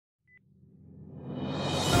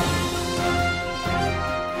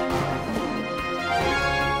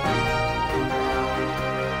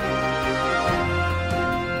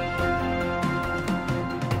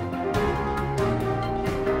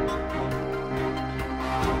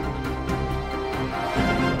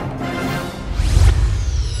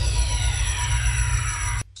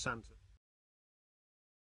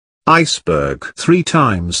Iceberg 3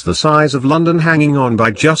 times the size of London hanging on by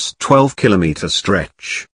just 12-kilometre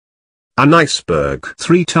stretch. An iceberg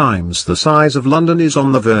 3 times the size of London is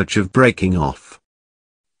on the verge of breaking off.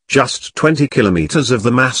 Just 20 kilometres of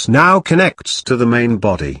the mass now connects to the main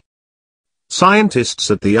body. Scientists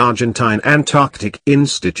at the Argentine Antarctic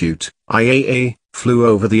Institute, IAA, flew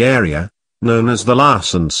over the area, known as the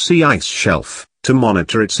Larsen C ice shelf, to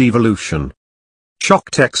monitor its evolution.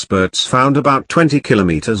 Shocked experts found about 20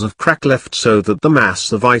 kilometers of crack left so that the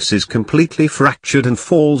mass of ice is completely fractured and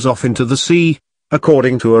falls off into the sea,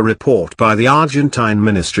 according to a report by the Argentine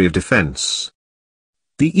Ministry of Defense.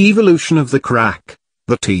 The evolution of the crack,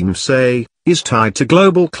 the team say, is tied to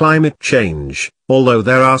global climate change, although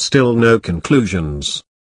there are still no conclusions.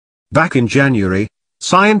 Back in January,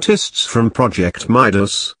 scientists from Project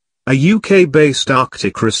Midas, a UK-based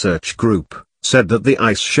Arctic research group, said that the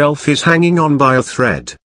ice shelf is hanging on by a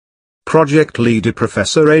thread. Project leader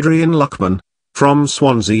Professor Adrian Luckman, from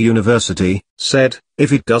Swansea University, said,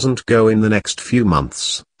 "If it doesn't go in the next few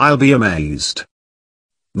months, I'll be amazed.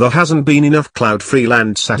 There hasn't been enough cloud-free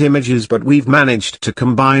Landsat images, but we've managed to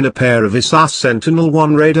combine a pair of ISAR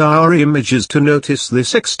Sentinel-1 radar images to notice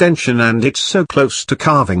this extension, and it's so close to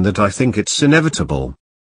calving that I think it's inevitable."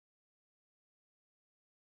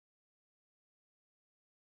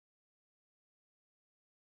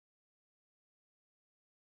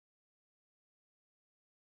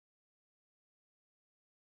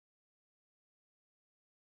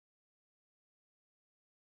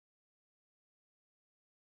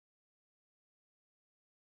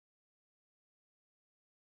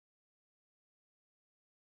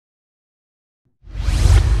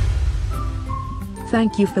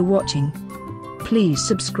 Thank you for watching. Please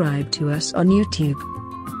subscribe to us on YouTube.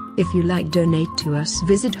 If you like, donate to us,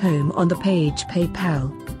 visit home on the page PayPal.